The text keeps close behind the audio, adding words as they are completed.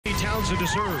inbounds and to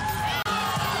serve.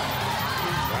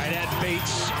 Right at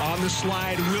Bates on the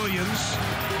slide, Williams.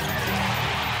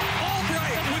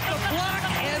 Albright with the block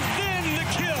and then the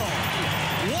kill.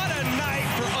 What a night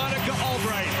for Annika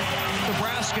Albrecht.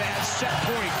 Nebraska at set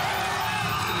point.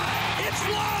 It's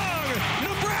long.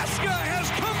 Nebraska has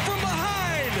come from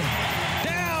behind.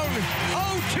 Down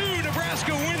 0-2.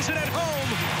 Nebraska wins it at home.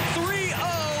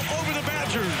 3-0 over the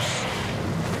Badgers.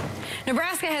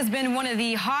 Nebraska has been one of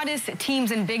the hottest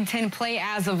teams in Big Ten play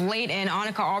as of late, and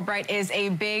Annika Albrecht is a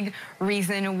big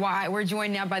reason why. We're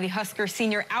joined now by the Husker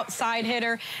senior outside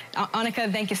hitter. Annika,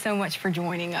 thank you so much for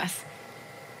joining us.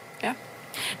 Yeah.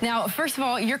 Now, first of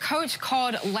all, your coach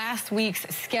called last week's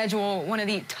schedule one of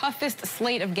the toughest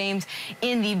slate of games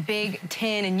in the Big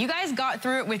Ten, and you guys got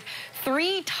through it with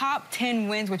 3 top 10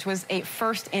 wins, which was a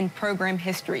first in program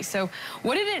history. So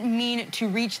what did it mean to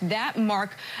reach that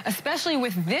mark, especially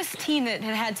with this team that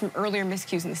had had some earlier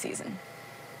miscues in the season?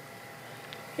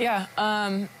 Yeah,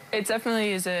 it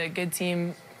definitely is a good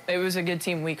team. It was a good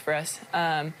team week for us.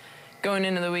 Going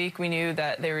into the week, we knew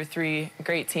that there were 3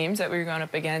 great teams that we were going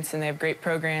up against, and they have great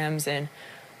programs and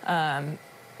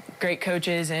great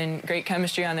coaches and great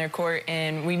chemistry on their court.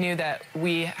 And we knew that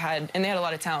we had, and they had a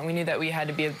lot of talent, we knew that we had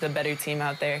to be the better team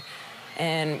out there.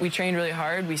 And we trained really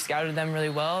hard, we scouted them really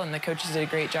well, and the coaches did a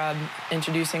great job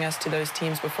introducing us to those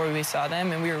teams before we saw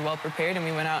them, and we were well prepared, and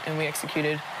we went out and we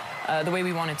executed the way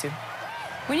we wanted to.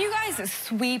 When you guys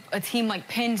sweep a team like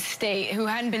Penn State, who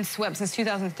hadn't been swept since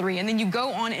 2003, and then you go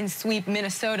on and sweep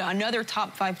Minnesota, another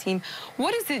top 5 team,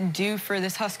 what does it do for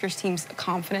this Huskers team's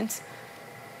confidence?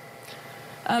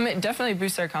 It definitely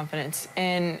boosts our confidence,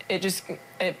 and it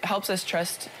helps us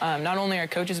trust not only our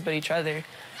coaches but each other,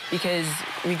 because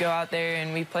we go out there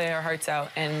and we play our hearts out,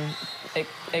 and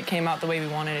it came out the way we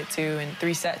wanted it to in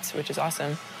 3 sets, which is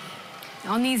awesome.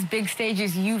 On these big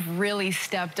stages, you've really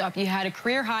stepped up. You had a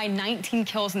career-high 19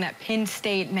 kills in that Penn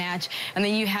State match, and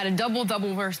then you had a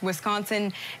double-double versus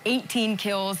Wisconsin, 18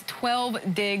 kills,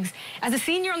 12 digs. As a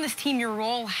senior on this team, your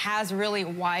role has really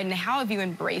widened. How have you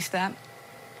embraced that?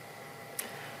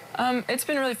 It's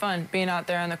been really fun being out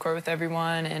there on the court with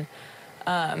everyone,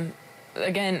 and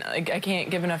again, I can't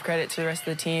give enough credit to the rest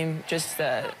of the team. Just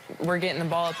we're getting the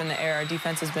ball up in the air. Our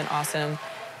defense has been awesome,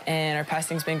 and our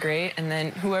passing's been great. And then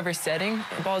whoever's setting,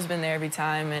 the ball's been there every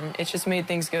time, and it's just made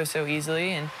things go so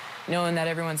easily. And knowing that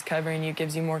everyone's covering you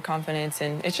gives you more confidence,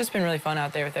 and it's just been really fun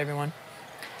out there with everyone.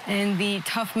 And the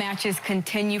tough matches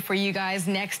continue for you guys.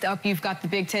 Next up, you've got the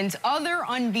Big Ten's other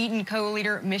unbeaten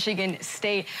co-leader, Michigan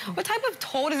State. What type of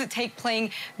toll does it take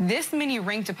playing this many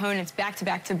ranked opponents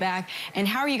back-to-back-to-back, and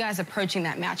how are you guys approaching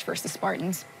that match versus the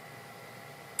Spartans?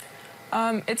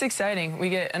 It's exciting. We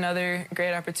get another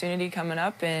great opportunity coming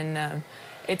up, and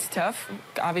it's tough,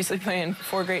 obviously playing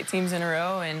 4 great teams in a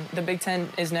row, and the Big Ten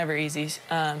is never easy.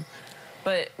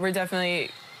 But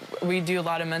we do a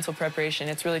lot of mental preparation.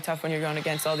 It's really tough when you're going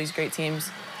against all these great teams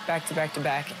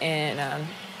back-to-back-to-back. And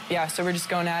yeah, so we're just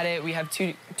going at it. We have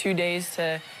two days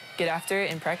to get after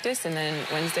it in practice, and then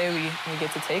Wednesday we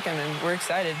get to take them, and we're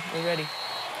excited. We're ready.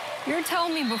 You're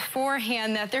telling me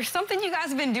beforehand that there's something you guys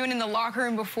have been doing in the locker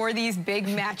room before these big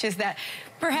matches that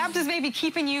perhaps is maybe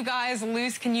keeping you guys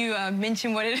loose. Can you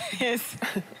mention what it is?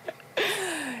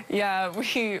 Yeah,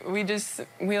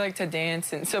 we like to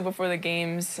dance, and so before the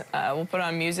games, we'll put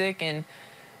on music, and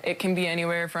it can be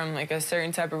anywhere from like a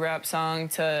certain type of rap song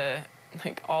to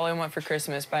like All I Want for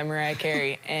Christmas by Mariah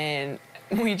Carey, and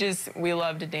we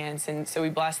love to dance, and so we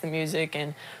blast the music,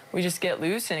 and we just get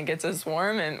loose, and it gets us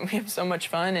warm, and we have so much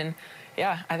fun, and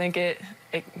yeah, I think it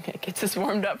gets us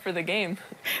warmed up for the game.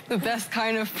 The best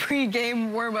kind of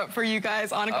pre-game warm-up for you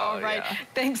guys. Annika Albrecht, yeah.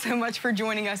 Thanks so much for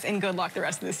joining us, and good luck the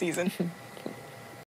rest of the season.